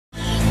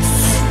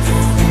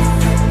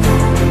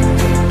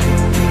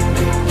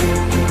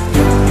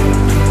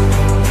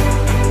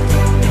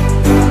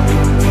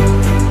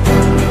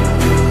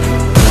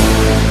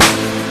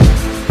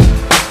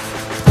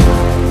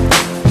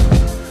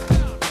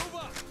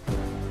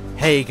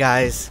Hey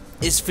guys,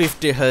 it's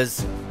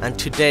 50huz and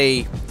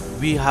today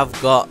we have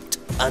got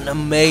an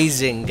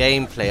amazing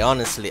gameplay,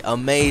 honestly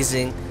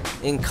amazing,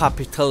 in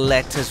capital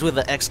letters with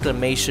an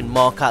exclamation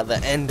mark at the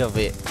end of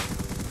it.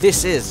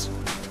 This is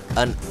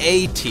an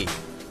 80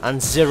 and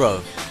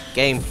 0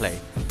 gameplay,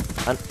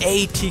 an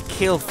 80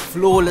 kill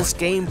flawless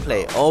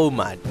gameplay. Oh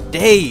my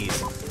days,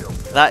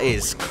 that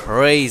is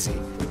crazy.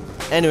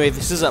 Anyway,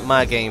 this isn't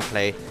my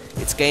gameplay,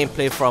 it's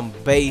gameplay from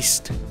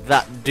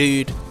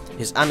BasedThatDude.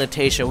 His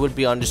annotation will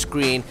be on the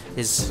screen,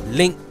 his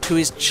link to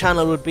his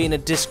channel will be in the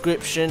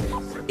description,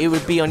 it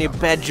will be on your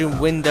bedroom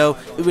window,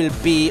 it will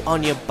be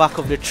on your back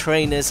of the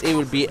trainers, it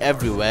will be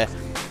everywhere.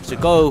 So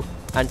go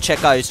and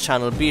check out his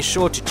channel, be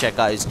sure to check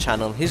out his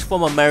channel. He's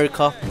from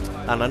America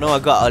and I know I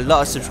got a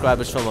lot of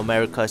subscribers from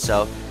America,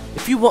 so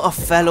if you want a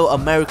fellow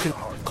American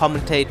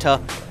commentator,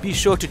 be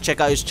sure to check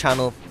out his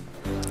channel.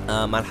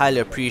 I highly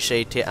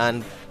appreciate it.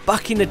 And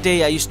back in the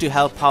day I used to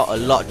help out a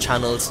lot of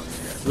channels,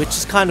 which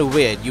is kind of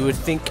weird. You would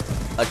think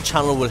a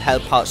channel will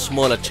help out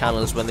smaller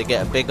channels when they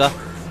get bigger,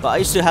 but I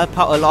used to help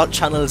out a lot of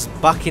channels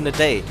back in the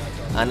day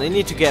and I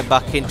need to get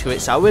back into it.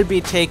 So I will be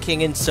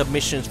taking in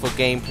submissions for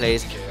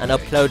gameplays and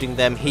uploading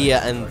them here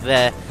and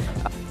there.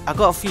 I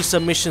got a few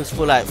submissions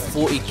for like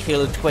 40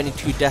 kill,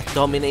 22 death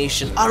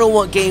domination. I don't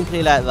want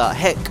gameplay like that.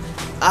 Heck,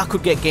 I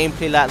could get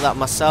gameplay like that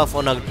myself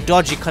on a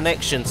dodgy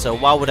connection, so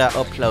why would I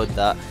upload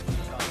that?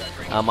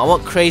 I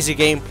want crazy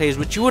gameplays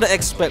which you wouldn't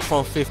expect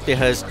from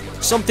 50huz,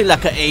 something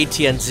like an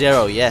 80 and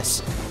 0.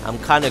 Yes, I'm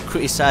kind of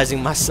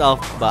criticizing myself,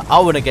 but I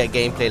want to get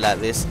gameplay like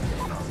this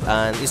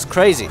and it's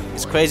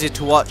crazy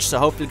to watch. So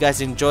hopefully you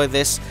guys enjoy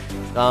this.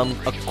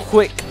 A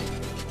quick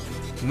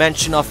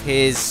mention of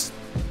his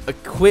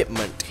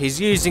equipment.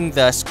 He's using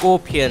the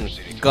Scorpion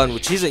gun,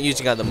 which he isn't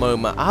using at the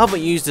moment. I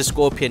haven't used the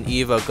Scorpion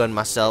Evo gun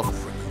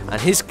myself. And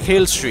his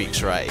kill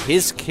streaks, right?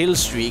 His kill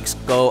streaks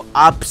go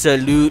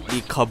absolutely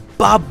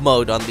kebab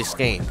mode on this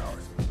game.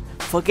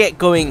 Forget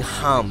going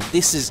ham.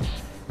 This is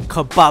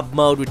kebab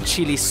mode with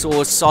chili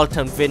sauce, salt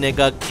and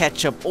vinegar,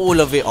 ketchup, all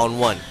of it on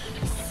one.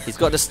 He's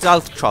got the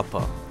stealth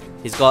chopper.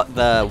 He's got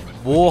the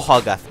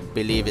warhog, I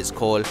believe it's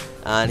called,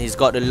 and he's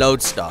got the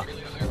lodestar.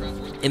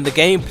 In the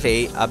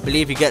gameplay, I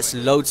believe he gets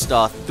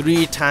lodestar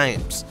 3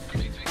 times.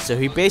 So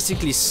he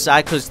basically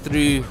cycles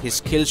through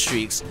his kill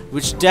streaks,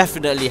 which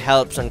definitely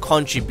helps and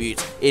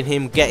contributes in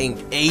him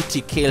getting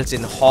 80 kills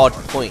in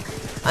Hardpoint.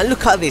 And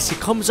look at this, he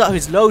comes out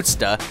his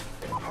lodestar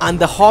and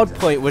the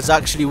Hardpoint was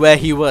actually where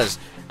he was,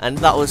 and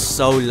that was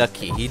so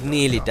lucky. He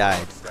nearly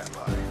died.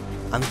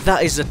 And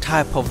that is the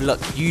type of luck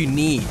you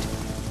need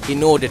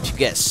in order to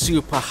get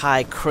super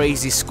high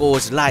crazy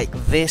scores like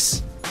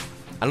this.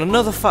 And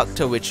another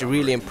factor which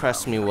really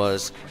impressed me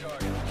was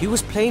he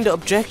was playing the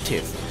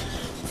objective.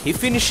 He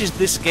finishes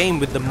this game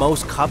with the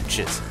most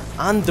captures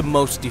and the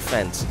most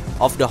defense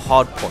of the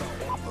Hardpoint,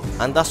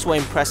 and that's what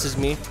impresses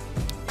me.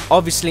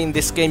 Obviously in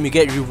this game you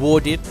get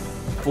rewarded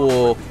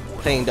for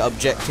playing the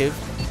objective,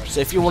 so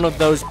if you're one of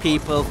those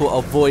people who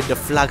avoid the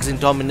flags in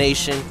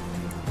domination,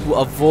 who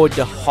avoid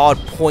the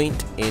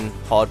Hardpoint in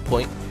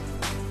Hardpoint,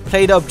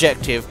 play the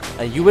objective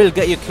and you will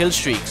get your kill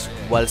streaks,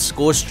 while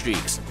score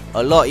streaks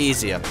a lot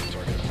easier.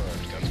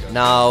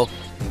 Now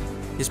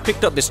he's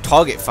picked up this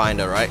target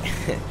finder, right?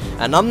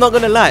 And I'm not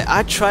gonna lie,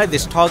 I tried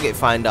this target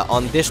finder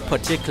on this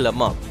particular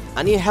map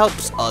and it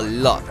helps a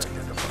lot,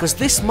 because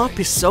this map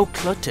is so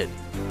cluttered.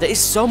 There is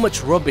so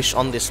much rubbish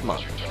on this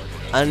map,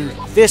 and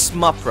this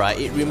map, right,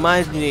 it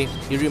reminds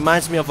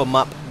me of a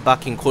map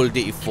back in Call of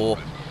Duty 4.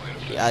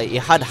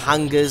 It had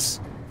hangars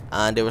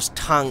and there was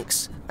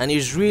tanks, and it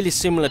was really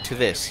similar to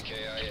this.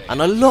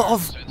 And a lot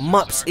of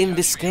maps in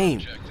this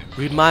game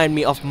remind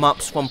me of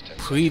maps from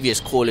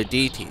previous Call of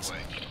Duties.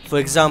 For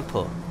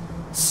example,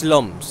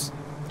 slums.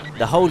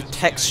 The whole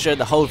texture,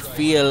 the whole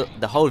feel,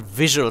 the whole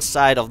visual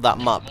side of that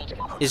map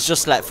is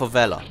just like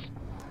favela.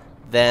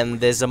 Then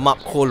there's a map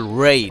called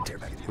Raid.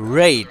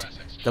 Raid,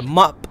 the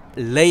map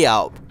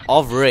layout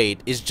of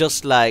Raid is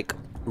just like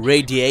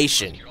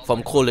Radiation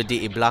from Call of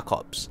Duty Black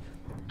Ops.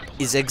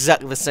 It's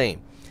exactly the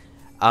same.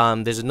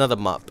 There's another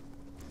map.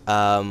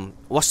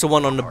 What's the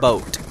one on the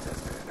boat?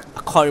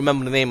 I can't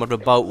remember the name of the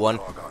boat one.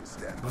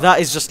 That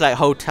is just like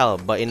Hotel,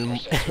 but in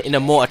a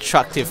more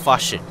attractive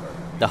fashion.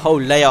 The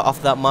whole layout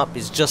of that map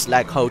is just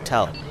like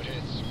Hotel.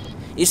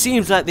 It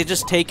seems like they're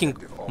just taking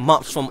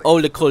maps from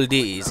older Call of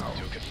Duties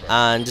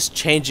and just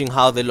changing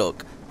how they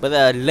look, but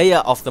the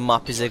layout of the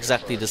map is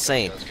exactly the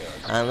same.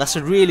 And that's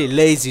a really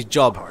lazy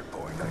job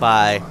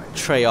by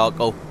Treyarch,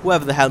 or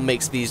whoever the hell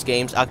makes these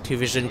games.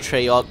 Activision,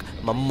 Treyarch,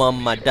 my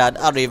mum, my dad,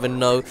 I don't even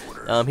know.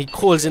 He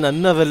calls in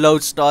another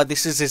lodestar.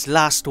 This is his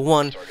last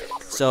one.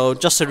 So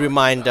just a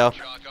reminder,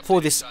 for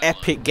this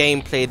epic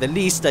gameplay, the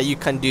least that you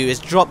can do is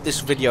drop this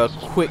video a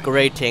quick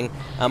rating,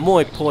 and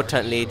more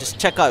importantly, just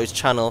check out his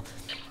channel,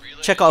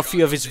 check out a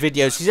few of his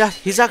videos.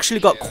 He's actually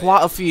got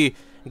quite a few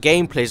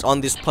gameplays on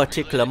this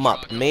particular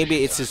map.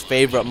 Maybe it's his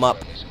favorite map,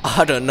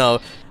 I don't know.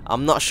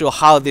 I'm not sure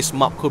how this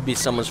map could be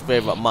someone's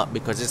favorite map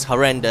because it's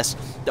horrendous.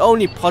 The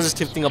only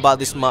positive thing about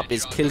this map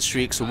is kill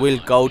streaks will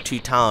go to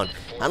town.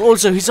 And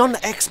also he's on the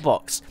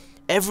Xbox.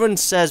 Everyone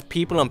says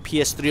people on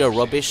PS3 are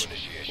rubbish.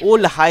 All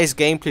the highest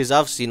gameplays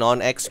I've seen are on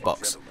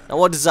Xbox. Now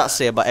what does that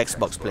say about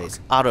Xbox plays?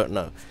 I don't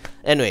know.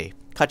 Anyway,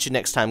 catch you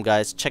next time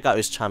guys. Check out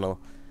his channel.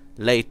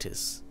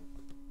 Latest.